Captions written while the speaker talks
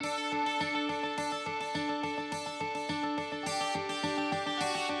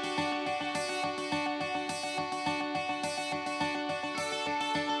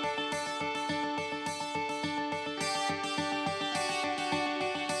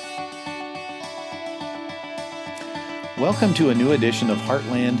Welcome to a new edition of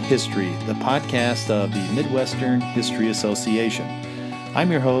Heartland History, the podcast of the Midwestern History Association.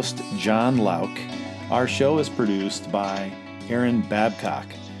 I'm your host, John Lauk. Our show is produced by Aaron Babcock.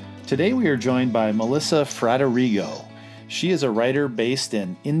 Today we are joined by Melissa Fraterigo. She is a writer based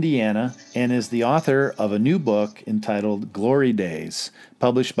in Indiana and is the author of a new book entitled Glory Days,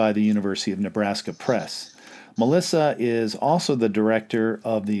 published by the University of Nebraska Press. Melissa is also the director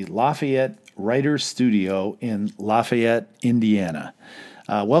of the Lafayette Writers Studio in Lafayette, Indiana.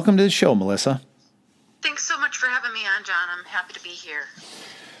 Welcome to the show, Melissa. Thanks so much for having me on, John. I'm happy to be here.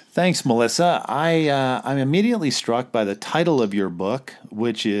 Thanks, Melissa. I'm immediately struck by the title of your book,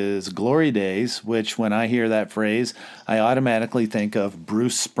 which is Glory Days, which when I hear that phrase, I automatically think of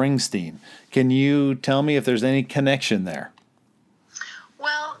Bruce Springsteen. Can you tell me if there's any connection there?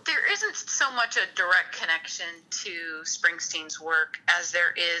 Well, there isn't so much a direct connection to Springsteen's work as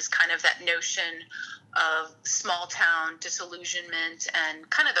there is kind of that notion of small town disillusionment and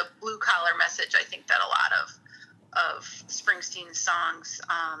kind of the blue collar message I think that a lot of Springsteen's songs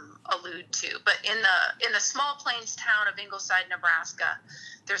allude to. But in the small plains town of Ingleside, Nebraska,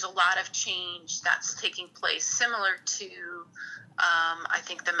 there's a lot of change that's taking place, similar to I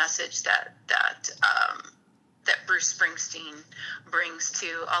think the message that Bruce Springsteen brings to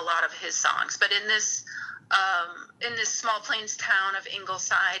a lot of his songs. But in this small plains town of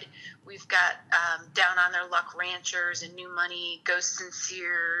Ingleside, we've got down on their luck ranchers and new money, ghosts and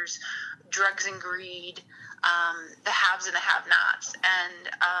seers, drugs and greed, the haves and the have-nots. And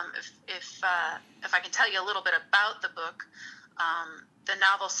if I can tell you a little bit about the book, the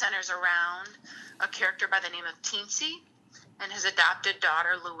novel centers around a character by the name of Teensy and his adopted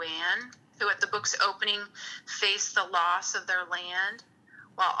daughter, Luann, who at the book's opening face the loss of their land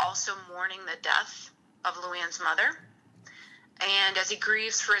while also mourning the death of Luann's mother. And as he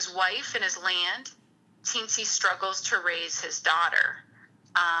grieves for his wife and his land, Teensy struggles to raise his daughter.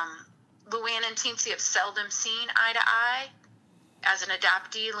 Luann and Teensy have seldom seen eye to eye. As an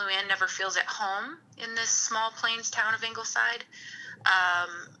adoptee, Luann never feels at home in this small plains town of Ingleside.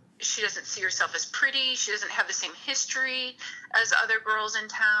 She doesn't see herself as pretty. She doesn't have the same history as other girls in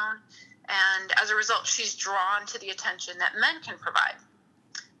town. And as a result, she's drawn to the attention that men can provide.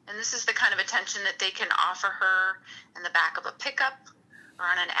 And this is the kind of attention that they can offer her in the back of a pickup or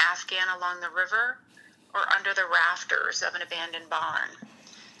on an Afghan along the river or under the rafters of an abandoned barn.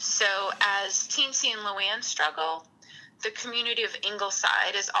 So as Teensy and Luann struggle, the community of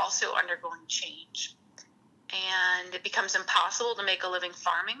Ingleside is also undergoing change. And it becomes impossible to make a living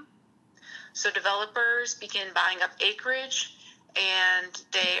farming. So developers begin buying up acreage and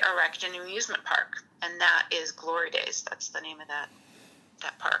they erect an amusement park, and that is Glory Days. That's the name of that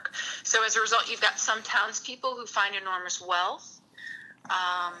park. So as a result, you've got some townspeople who find enormous wealth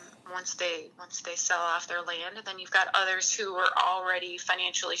once they sell off their land, and then you've got others who are already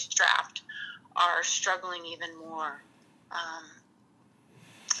financially strapped are struggling even more.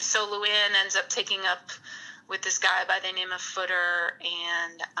 So Luann ends up taking up with this guy by the name of Footer,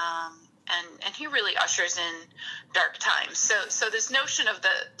 and he really ushers in dark times. So this notion of the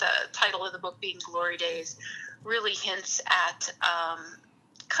title of the book being Glory Days really hints at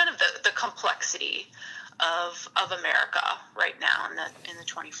kind of the complexity of America right now in the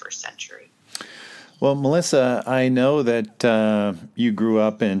 21st century. Well, Melissa, I know that you grew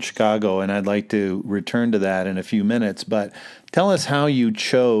up in Chicago, and I'd like to return to that in a few minutes, but tell us how you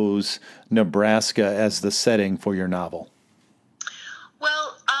chose Nebraska as the setting for your novel.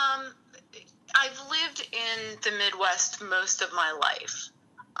 Well, I've lived in the Midwest most of my life,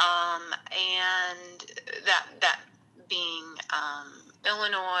 and that being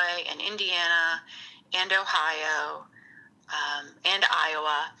Illinois and Indiana and Ohio and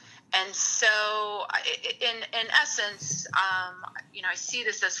Iowa. And so in essence, I see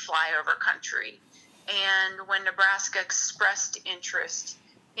this as flyover country. And when Nebraska expressed interest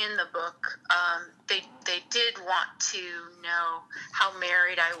in the book, they did want to know how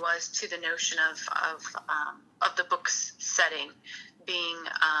married I was to the notion of the book's setting being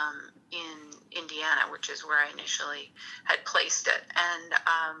in Indiana, which is where I initially had placed it. And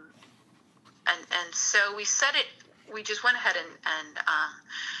so we set it. We just went ahead and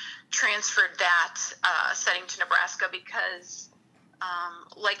transferred that setting to Nebraska because,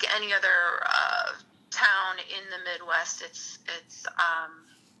 like any other town in the Midwest, it's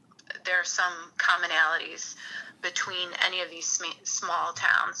there are some commonalities between any of these small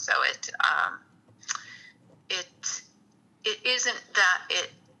towns. So it isn't that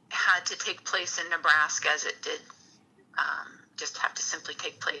it had to take place in Nebraska as it did just have to simply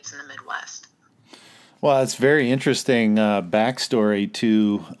take place in the Midwest. Well, it's very interesting backstory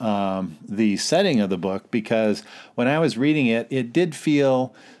to the setting of the book because when I was reading it, it did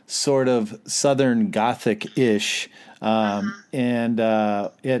feel sort of Southern Gothic-ish, Mm-hmm. and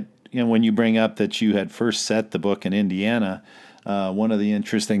when you bring up that you had first set the book in Indiana, one of the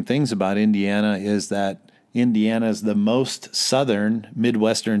interesting things about Indiana is that Indiana is the most southern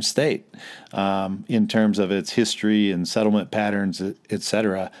Midwestern state in terms of its history and settlement patterns, et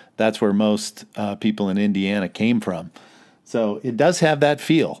cetera. That's where most people in Indiana came from. So it does have that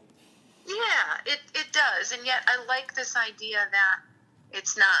feel. Yeah, it does, and yet I like this idea that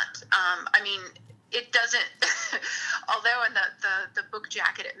it's not. I mean, it doesn't. Although in the book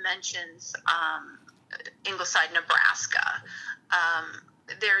jacket it mentions Ingleside, Nebraska.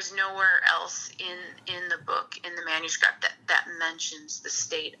 There's nowhere else in the book, in the manuscript, that mentions the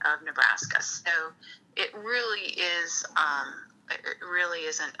state of Nebraska. So it really is. It really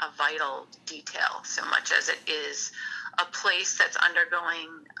isn't a vital detail so much as it is a place that's undergoing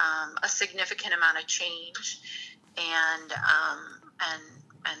a significant amount of change, and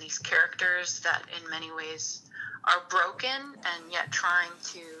these characters that in many ways are broken and yet trying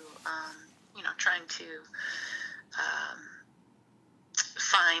to um,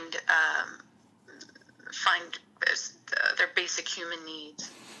 find their basic human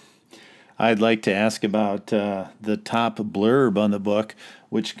needs. I'd like to ask about the top blurb on the book,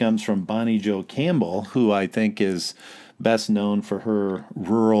 which comes from Bonnie Jo Campbell, who I think is best known for her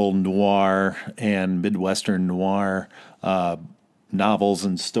rural noir and Midwestern noir novels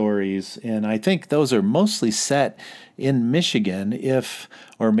and stories. And I think those are mostly set in Michigan,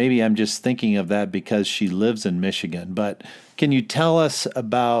 or maybe I'm just thinking of that because she lives in Michigan. But can you tell us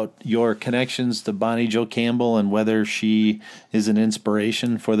about your connections to Bonnie Jo Campbell and whether she is an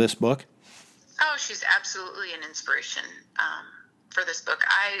inspiration for this book? Oh, she's absolutely an inspiration for this book.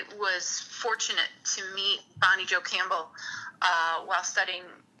 I was fortunate to meet Bonnie Jo Campbell while studying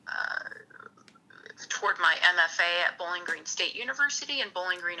toward my MFA at Bowling Green State University in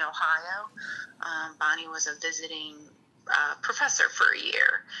Bowling Green, Ohio. Bonnie was a visiting professor for a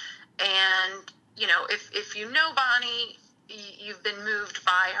year. And, if you know Bonnie, you've been moved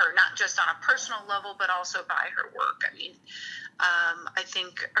by her, not just on a personal level, but also by her work. I mean, I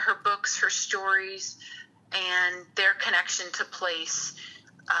think her books, her stories, and their connection to place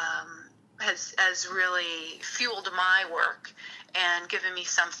has really fueled my work and given me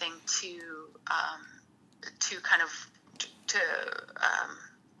something to kind of to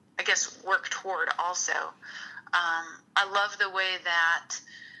I guess work toward also. I love the way that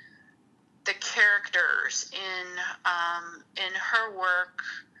the characters in her work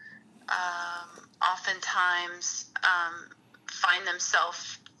oftentimes find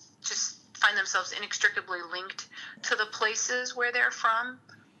themselves inextricably linked to the places where they're from,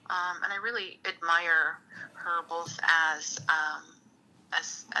 and I really admire her both as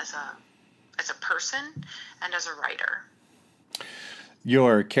a person and as a writer.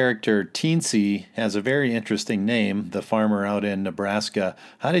 Your character Teensy has a very interesting name, the farmer out in Nebraska.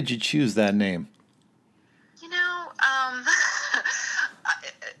 How did you choose that name?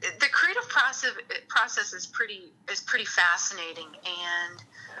 The creative process is pretty fascinating, and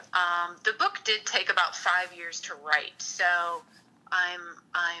the book did take about 5 years to write. So I'm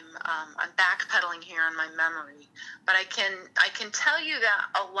backpedaling here on my memory, but I can tell you that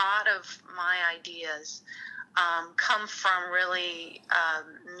a lot of my ideas come from really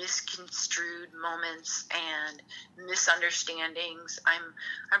misconstrued moments and misunderstandings.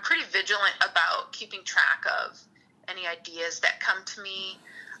 I'm pretty vigilant about keeping track of any ideas that come to me,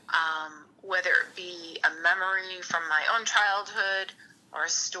 whether it be a memory from my own childhood or a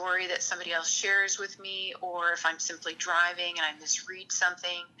story that somebody else shares with me, or if I'm simply driving and I misread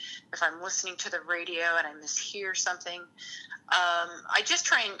something, if I'm listening to the radio and I mishear something. I just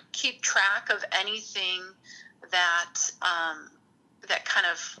try and keep track of anything that kind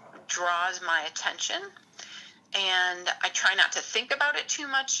of draws my attention, and I try not to think about it too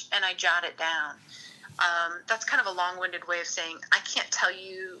much, and I jot it down. That's kind of a long-winded way of saying I can't tell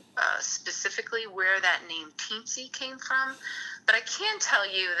you specifically where that name Teensy came from, but I can tell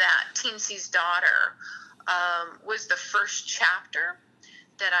you that Teensy's daughter was the first chapter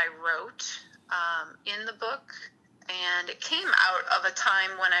that I wrote in the book, and it came out of a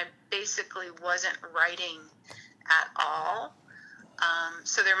time when I basically wasn't writing at all.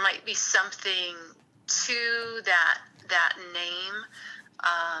 So there might be something to that name.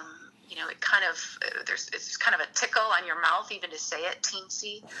 It kind of it's kind of a tickle on your mouth even to say it,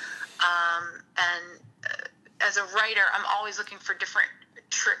 Teensy. And as a writer, I'm always looking for different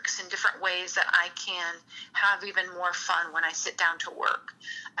tricks and different ways that I can have even more fun when I sit down to work.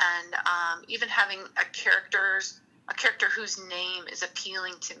 And even having a character whose name is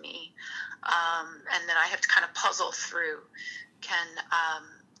appealing to me, and that I have to kind of puzzle through,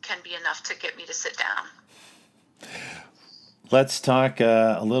 can be enough to get me to sit down. Let's talk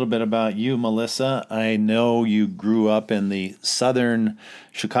a little bit about you, Melissa. I know you grew up in the southern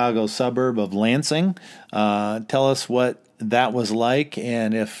Chicago suburb of Lansing. Tell us what that was like,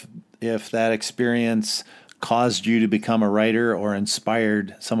 and if that experience caused you to become a writer or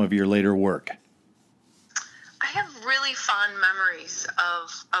inspired some of your later work. I have really fond memories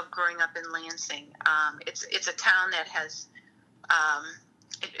of growing up in Lansing. It's a town that has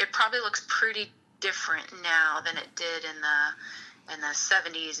it probably looks pretty different now than it did in the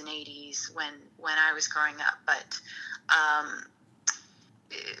 70s and 80s when I was growing up. But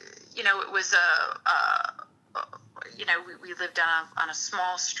it was we lived on a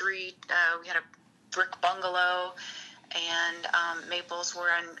small street. We had a brick bungalow, and maples were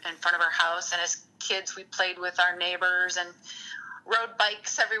in front of our house. And as kids, we played with our neighbors and rode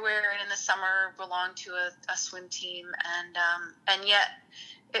bikes everywhere. And in the summer, belonged to a swim team. And yet,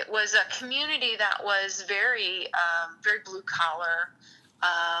 it was a community that was very, very blue collar.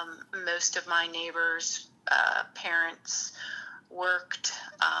 Most of my neighbors' parents worked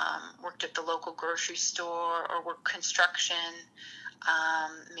at the local grocery store or worked construction,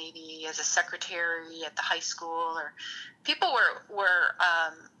 maybe as a secretary at the high school. Or people were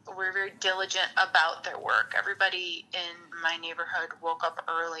very diligent about their work. Everybody in my neighborhood woke up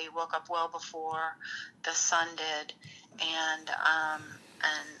early, woke up well before the sun did, and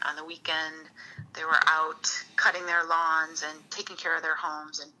on the weekend they were out cutting their lawns and taking care of their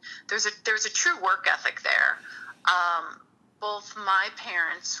homes. And there's a true work ethic there. Both my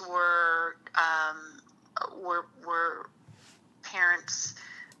parents were parents.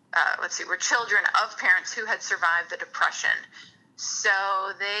 Were children of parents who had survived the Depression. So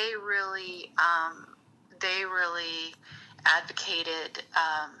they really advocated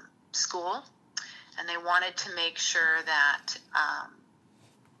school, and they wanted to make sure that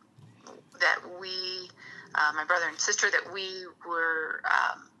we, my brother and sister, that we were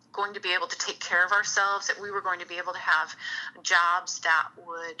going to be able to take care of ourselves, that we were going to be able to have jobs that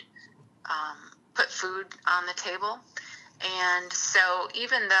would put food on the table. And so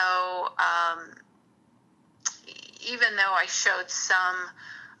even though I showed some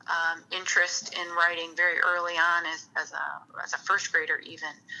interest in writing very early on as a first grader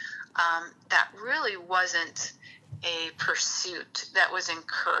even, that really wasn't a pursuit that was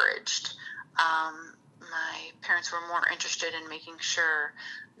encouraged. My parents were more interested in making sure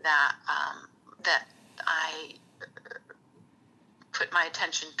that I put my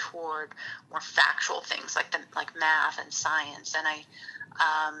attention toward more factual things like math and science, and I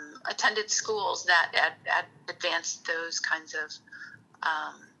attended schools that advanced those kinds of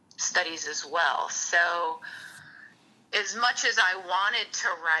studies as well. So as much as I wanted to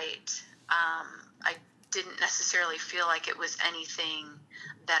write, I didn't necessarily feel like it was anything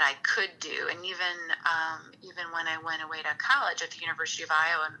that I could do. And even when I went away to college at the University of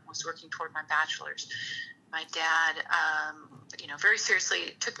Iowa and was working toward my bachelor's, my dad, very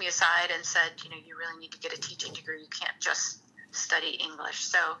seriously took me aside and said, you really need to get a teaching degree. You can't just study English.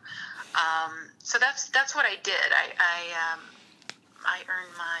 So that's what I did. I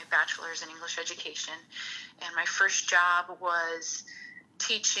earned my bachelor's in English education, and my first job was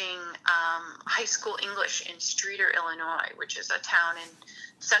teaching high school English in Streator, Illinois, which is a town in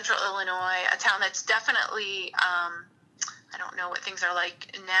central Illinois, a town that's definitely, I don't know what things are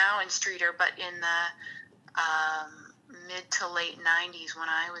like now in Streator, but in the mid to late 90s when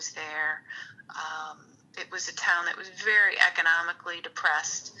I was there, it was a town that was very economically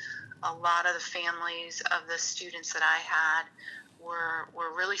depressed. A lot of the families of the students that I had were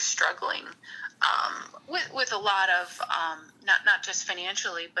really struggling with a lot of not just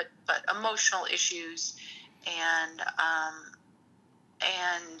financially but emotional issues, and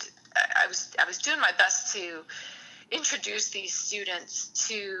I was doing my best to introduce these students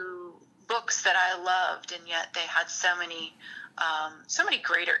to books that I loved, and yet they had so many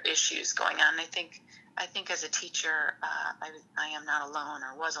greater issues going on. I think as a teacher, I am not alone,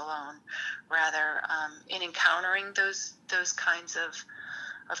 or was alone, rather, in encountering those kinds of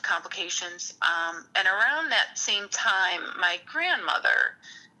complications. And around that same time, my grandmother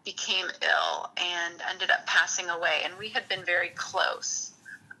became ill and ended up passing away, and we had been very close.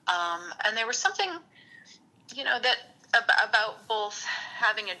 And there was something, that about both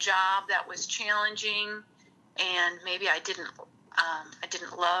having a job that was challenging, and maybe I didn't I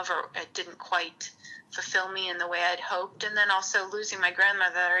didn't love, or it didn't quite fulfill me in the way I'd hoped. And then also losing my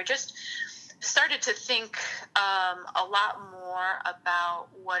grandmother, I just started to think a lot more about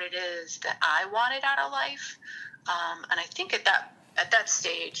what it is that I wanted out of life. And I think at that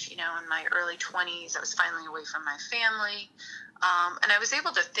stage, in my early 20s, I was finally away from my family. And I was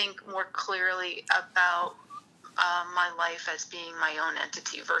able to think more clearly about my life as being my own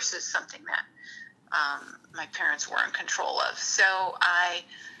entity versus something that my parents were in control of. So I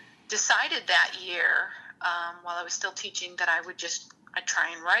decided that year, while I was still teaching, that I'd try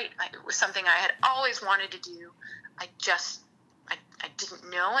and write. It was something I had always wanted to do. I didn't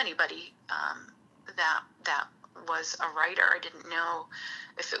know anybody that was a writer. I didn't know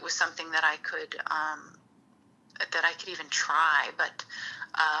if it was something that I could even try. But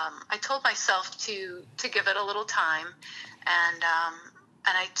I told myself to give it a little time, and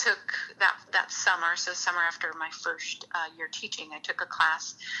I took that summer. So summer after my first year teaching, I took a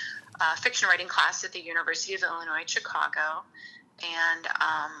class, fiction writing class at the University of Illinois, Chicago, and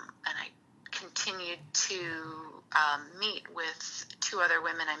I continued to meet with two other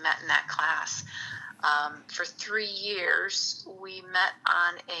women I met in that class. For 3 years, we met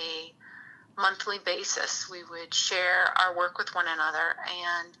on a monthly basis. We would share our work with one another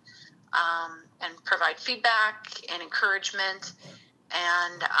and provide feedback and encouragement,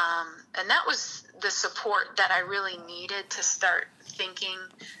 and that was the support that I really needed to start thinking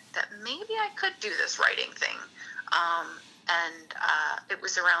that maybe I could do this writing thing. It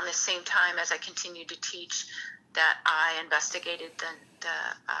was around the same time as I continued to teach that I investigated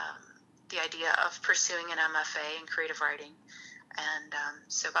the idea of pursuing an MFA in creative writing. And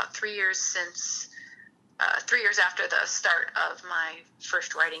so about 3 years 3 years after the start of my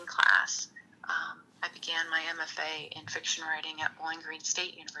first writing class, I began my MFA in fiction writing at Bowling Green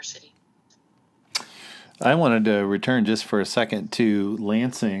State University. I wanted to return just for a second to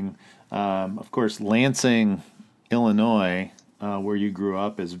Lansing. Of course, Lansing, Illinois, where you grew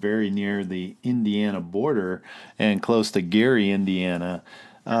up, is very near the Indiana border and close to Gary, Indiana.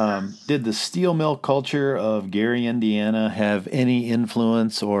 Did the steel mill culture of Gary, Indiana have any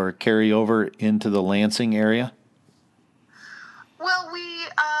influence or carry over into the Lansing area? Well,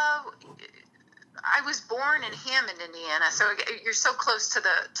 I was born in Hammond, Indiana, so you're so close to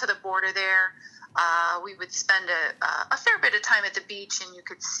the border there. We would spend a fair bit of time at the beach, and you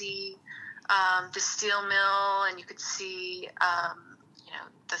could see the steel mill, and you could see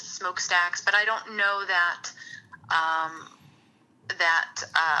the smokestacks. But I don't know that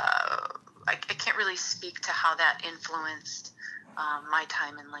I can't really speak to how that influenced my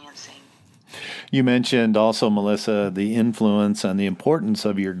time in Lansing. You mentioned also, Melissa, the influence and the importance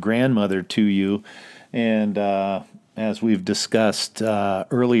of your grandmother to you. And as we've discussed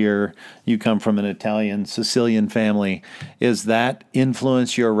earlier, you come from an Italian Sicilian family. Is that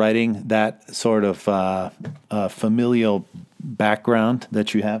influence your writing, that sort of familial background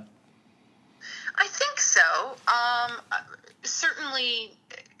that you have? I think so.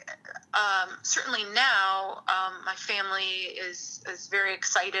 Certainly now, my family is very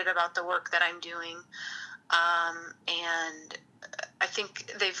excited about the work that I'm doing, and I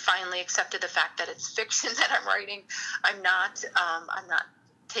think they've finally accepted the fact that it's fiction that I'm writing. I'm not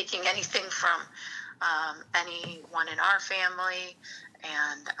taking anything from anyone in our family,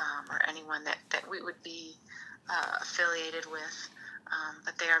 and or anyone that we would be affiliated with,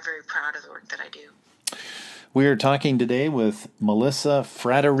 but they are very proud of the work that I do. We are talking today with Melissa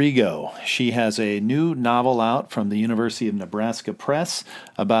Fraterigo. She has a new novel out from the University of Nebraska Press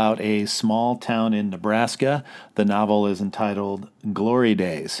about a small town in Nebraska. The novel is entitled Glory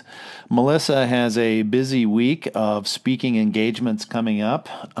Days. Melissa has a busy week of speaking engagements coming up,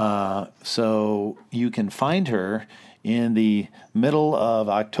 so you can find her in the middle of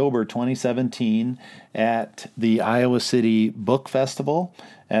October 2017 at the Iowa City Book Festival,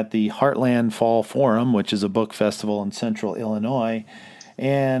 at the Heartland Fall Forum, which is a book festival in central Illinois.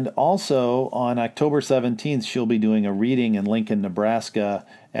 And also on October 17th, she'll be doing a reading in Lincoln, Nebraska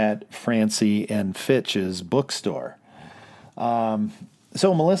at Francie and Fitch's bookstore.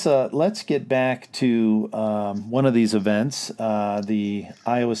 So, Melissa, let's get back to one of these events, the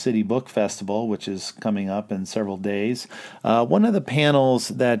Iowa City Book Festival, which is coming up in several days. One of the panels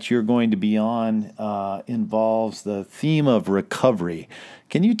that you're going to be on involves the theme of recovery.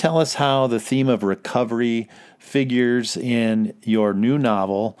 Can you tell us how the theme of recovery figures in your new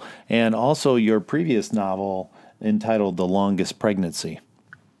novel and also your previous novel entitled The Longest Pregnancy?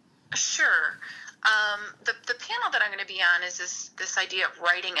 Sure. The panel that I'm going to be on is this idea of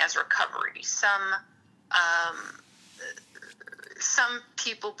writing as recovery. Some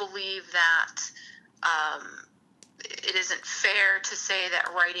people believe that it isn't fair to say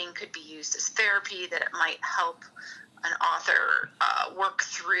that writing could be used as therapy, that it might help an author work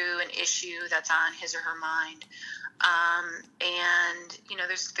through an issue that's on his or her mind. And,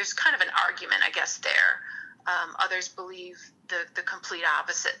 there's kind of an argument, I guess, there. Others believe the complete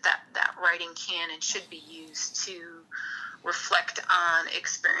opposite, that writing can and should be used to reflect on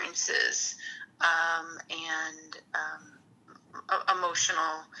experiences and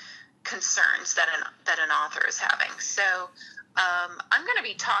emotional concerns that an author is having. So I'm going to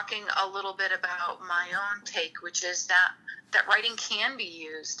be talking a little bit about my own take, which is that writing can be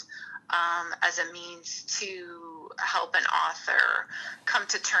used as a means to help an author come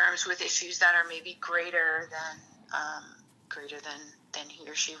to terms with issues that are maybe greater than he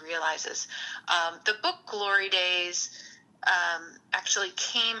or she realizes. The book Glory Days actually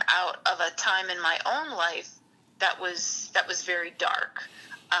came out of a time in my own life that was very dark.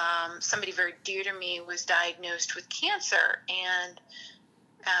 Somebody very dear to me was diagnosed with cancer, and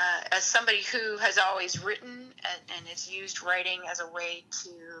as somebody who has always written and has used writing as a way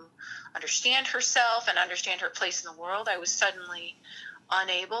to understand herself and understand her place in the world, I was suddenly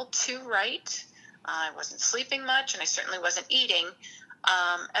unable to write. I wasn't sleeping much, and I certainly wasn't eating.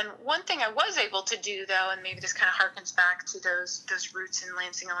 And one thing I was able to do, though, and maybe this kind of harkens back to those roots in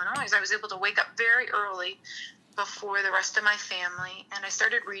Lansing, Illinois, is I was able to wake up very early before the rest of my family, and I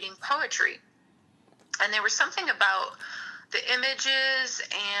started reading poetry. And there was something about the images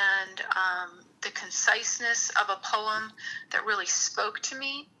and the conciseness of a poem that really spoke to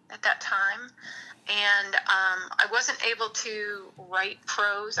me at that time. And I wasn't able to write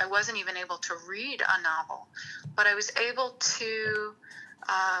prose. I wasn't even able to read a novel, but I was able to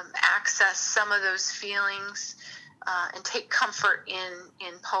access some of those feelings and take comfort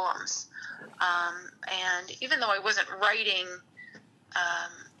in poems. And even though I wasn't writing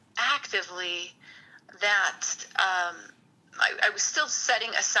actively, I was still setting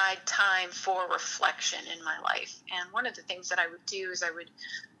aside time for reflection in my life. And one of the things that I would do is I would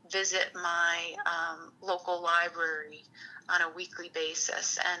visit my local library on a weekly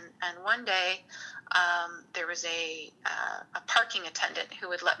basis. And one day there was a parking attendant who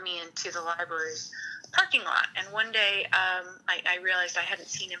would let me into the library's parking lot. And one day I realized I hadn't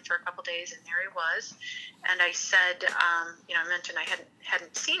seen him for a couple days, and there he was. And I said, I mentioned I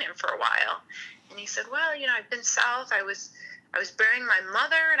hadn't seen him for a while. And he said, well, I've been south. I was burying my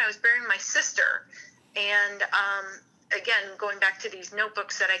mother, and I was burying my sister. And again, going back to these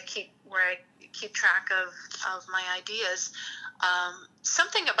notebooks that I keep track of my ideas,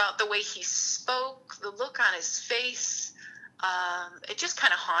 something about the way he spoke, the look on his face, it just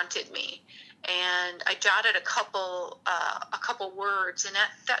kind of haunted me. And I jotted a couple words, and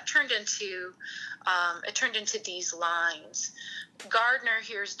that turned into these lines. Gardner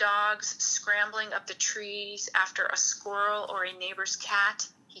hears dogs scrambling up the trees after a squirrel or a neighbor's cat,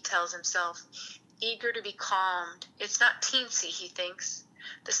 he tells himself, eager to be calmed. It's not Teensy, he thinks.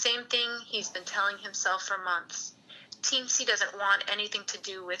 The same thing he's been telling himself for months. Teensy doesn't want anything to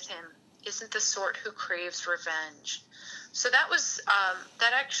do with him, isn't the sort who craves revenge. So that was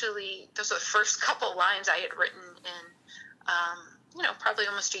those were the first couple lines I had written in, probably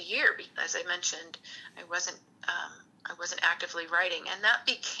almost a year. As I mentioned, I wasn't actively writing, and that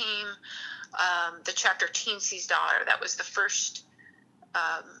became the chapter Teensy's Daughter. That was the first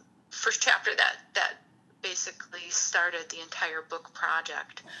chapter that basically started the entire book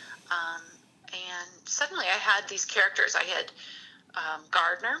project. And suddenly I had these characters. I had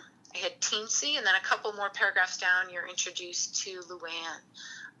Gardner, I had Teensy, and then a couple more paragraphs down, you're introduced to Luann,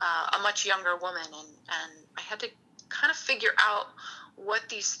 a much younger woman, and I had to kind of figure out what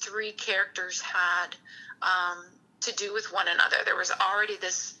these three characters had to do with one another. There was already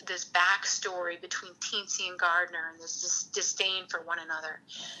this backstory between Teensy and Gardner, and this disdain for one another.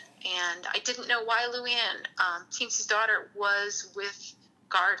 And I didn't know why Luann, Teensy's daughter, was with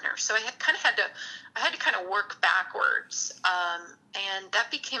Gardner. So I had to kind of work backwards, and that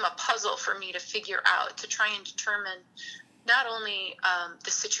became a puzzle for me to figure out, to try and determine not only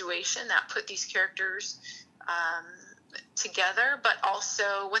the situation that put these characters together, but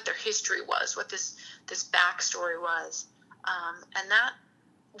also what their history was, what this backstory was, and that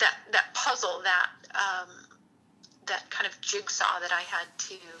puzzle, that kind of jigsaw that I had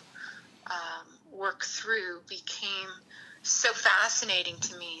to work through became so fascinating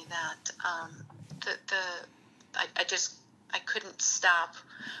to me that I couldn't stop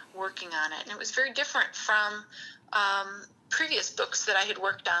working on it. And it was very different from previous books that I had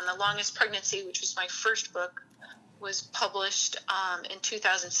worked on. The Longest Pregnancy, which was my first book, was published in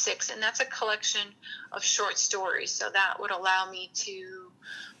 2006, and that's a collection of short stories. So that would allow me to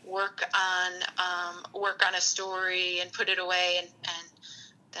work on a story and put it away, and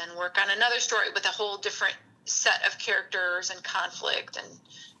then work on another story with a whole different set of characters and conflict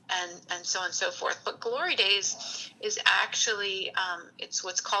and so on and so forth. But Glory Days is actually, it's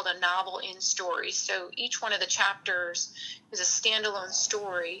what's called a novel in story. So each one of the chapters is a standalone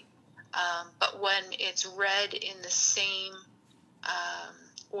story, but when it's read in the same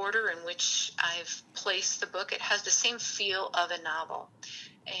order in which I've placed the book, it has the same feel of a novel.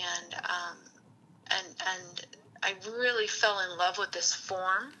 And I really fell in love with this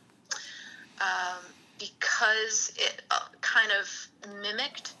form because it kind of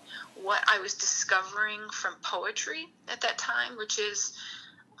mimicked what I was discovering from poetry at that time, which is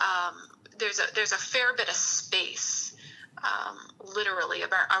there's a fair bit of space, literally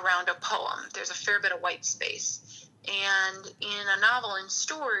around a poem. There's a fair bit of white space. And in a novel in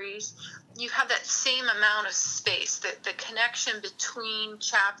stories, you have that same amount of space, the connection between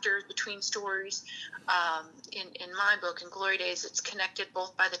chapters, between stories. In my book, in Glory Days, it's connected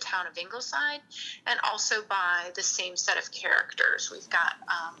both by the town of Ingleside and also by the same set of characters. We've got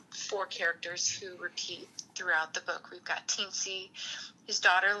 4 characters who repeat throughout the book. We've got Teensy, his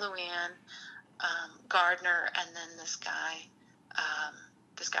daughter Luann, Gardner, and then this guy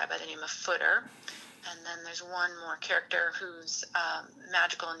by the name of Footer. And then there's one more character who's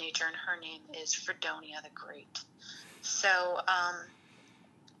magical in nature, and her name is Fredonia the Great. So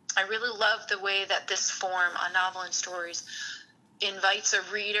I really love the way that this form, a novel in stories, invites a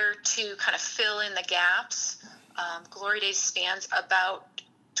reader to kind of fill in the gaps. Glory Days spans about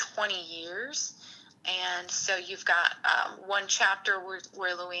 20 years. And so you've got one chapter where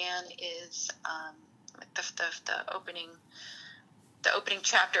Luann is the opening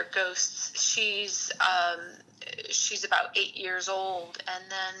chapter, Ghosts. She's about 8 years old, and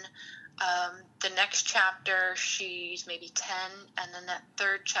then the next chapter she's maybe 10, and then that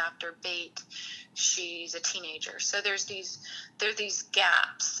third chapter, Bait, she's a teenager. So there's these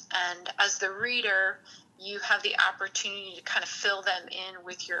gaps, and as the reader, you have the opportunity to kind of fill them in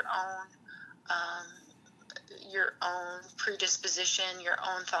with your own predisposition, your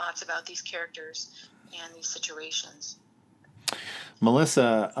own thoughts about these characters and these situations.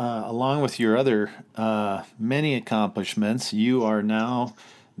 Melissa, along with your other many accomplishments, you are now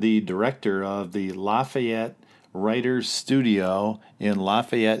the director of the Lafayette Writers Studio in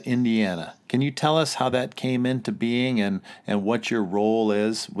Lafayette, Indiana. Can you tell us how that came into being and what your role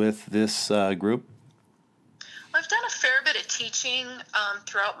is with this group? I've done a fair bit of teaching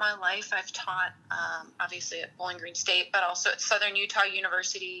throughout my life. I've taught, obviously, at Bowling Green State, but also at Southern Utah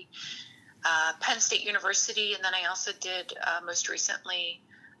University, Penn State University, and then I also did most recently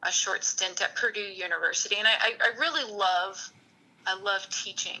a short stint at Purdue University. And I really love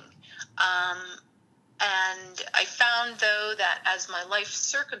teaching. And I found, though, that as my life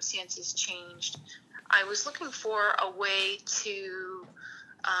circumstances changed, I was looking for a way to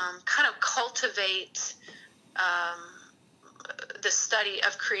kind of cultivate the study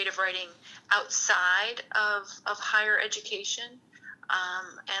of creative writing outside of higher education.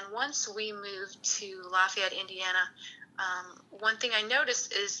 And once we moved to Lafayette, Indiana, one thing I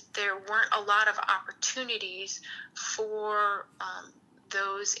noticed is there weren't a lot of opportunities for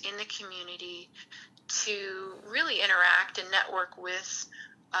those in the community to really interact and network with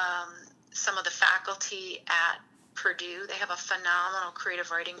some of the faculty at Purdue. They have a phenomenal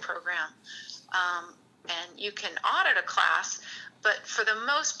creative writing program. And you can audit a class, but for the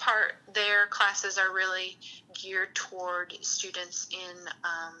most part, their classes are really geared toward students in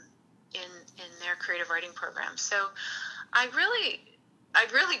their creative writing program. So I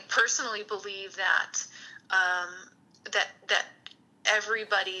really personally believe that that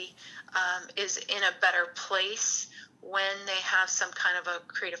everybody is in a better place when they have some kind of a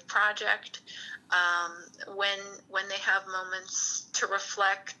creative project, when they have moments to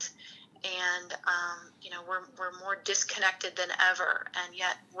reflect. And we're more disconnected than ever, and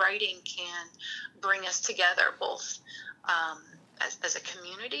yet writing can bring us together, both as a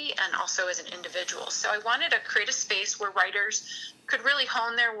community and also as an individual. So I wanted to create a space where writers could really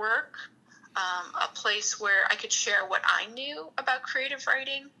hone their work, a place where I could share what I knew about creative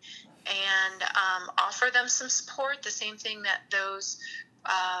writing and offer them some support, the same thing that those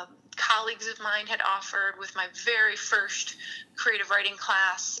colleagues of mine had offered with my very first creative writing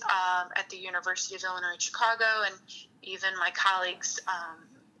class at the University of Illinois Chicago, and even my colleagues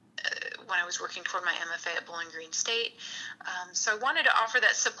when I was working toward my MFA at Bowling Green State. So I wanted to offer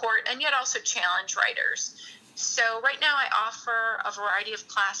that support and yet also challenge writers. So right now I offer a variety of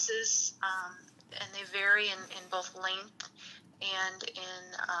classes, and they vary in both length and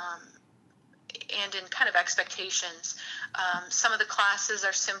in kind of expectations. Some of the classes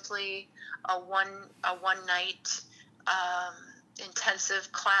are simply a one night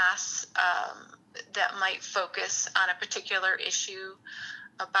intensive class that might focus on a particular issue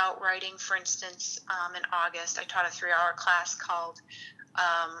about writing. For instance, in August, I taught a 3-hour class called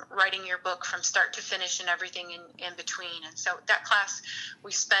writing your book from start to finish and everything in between. And so that class,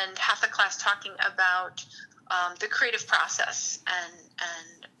 we spend half the class talking about the creative process and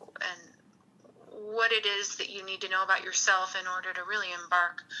what it is that you need to know about yourself in order to really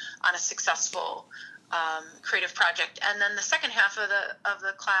embark on a successful creative project. And then the second half of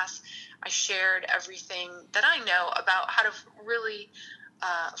the class, I shared everything that I know about how to really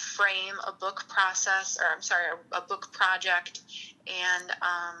frame a book process, or a book project, and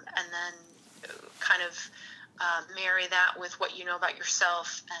then kind of marry that with what you know about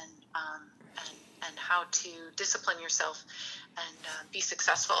yourself and how to discipline yourself and be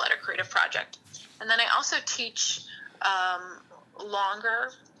successful at a creative project. And then I also teach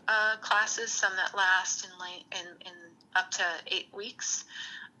longer classes, some that last in up to 8 weeks.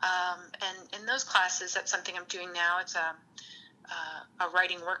 And in those classes, that's something I'm doing now. It's a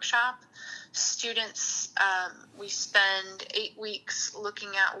writing workshop. Students, we spend 8 weeks looking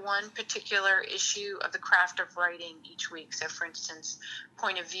at one particular issue of the craft of writing each week. So, for instance,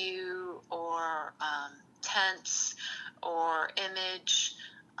 point of view, or tense, or image,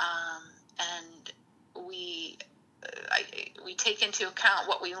 and we take into account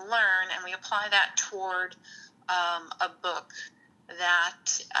what we learn, and we apply that toward a book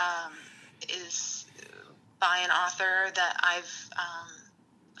that is by an author that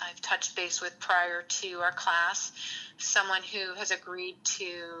I've touched base with prior to our class, someone who has agreed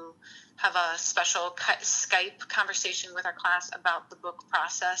to have a special Skype conversation with our class about the book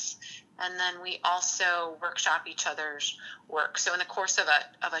process, and then we also workshop each other's work. So in the course of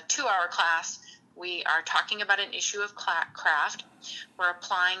a 2-hour class, we are talking about an issue of craft. We're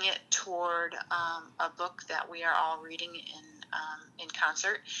applying it toward a book that we are all reading in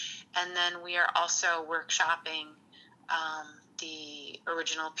concert, and then we are also workshopping the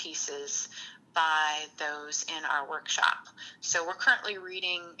original pieces by those in our workshop. So we're currently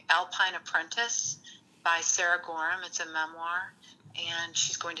reading Alpine Apprentice by Sarah Gorham. It's a memoir, and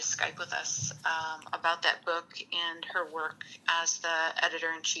she's going to Skype with us about that book and her work as the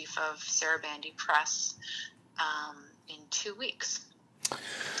editor-in-chief of Sarabande Press in 2 weeks.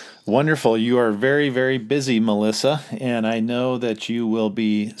 Wonderful. You are very, very busy, Melissa, and I know that you will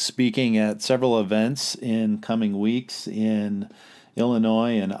be speaking at several events in coming weeks in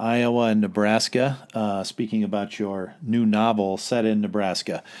Illinois and Iowa and Nebraska, speaking about your new novel set in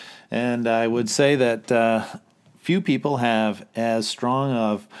Nebraska. And I would say that few people have as strong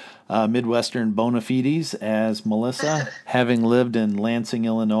of Midwestern bona fides as Melissa, having lived in Lansing,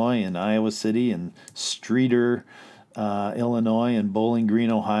 Illinois, and Iowa City, and Streator, Illinois, and Bowling Green,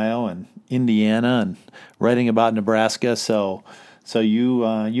 Ohio, and Indiana, and writing about Nebraska. So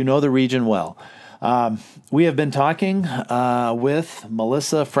you know the region well. We have been talking with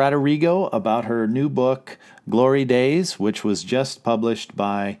Melissa Fraterigo about her new book, Glory Days, which was just published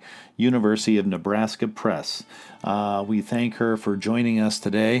by University of Nebraska Press. We thank her for joining us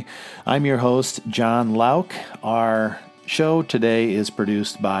today. I'm your host, John Lauk. Our show today is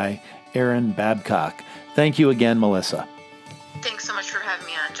produced by Aaron Babcock. Thank you again, Melissa. Thanks so much for having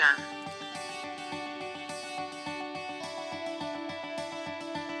me on, John.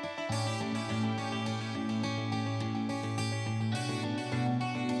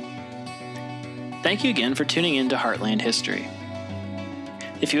 Thank you again for tuning in to Heartland History.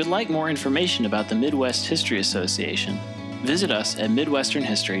 If you would like more information about the Midwest History Association, visit us at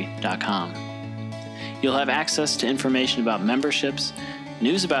midwesternhistory.com. You'll have access to information about memberships,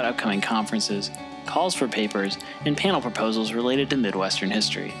 news about upcoming conferences, calls for papers, and panel proposals related to Midwestern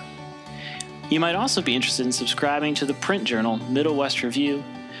history. You might also be interested in subscribing to the print journal Middle West Review,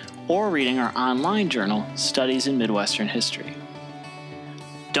 or reading our online journal, Studies in Midwestern History.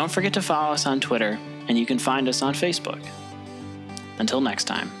 Don't forget to follow us on Twitter, and you can find us on Facebook. Until next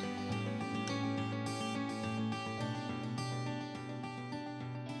time.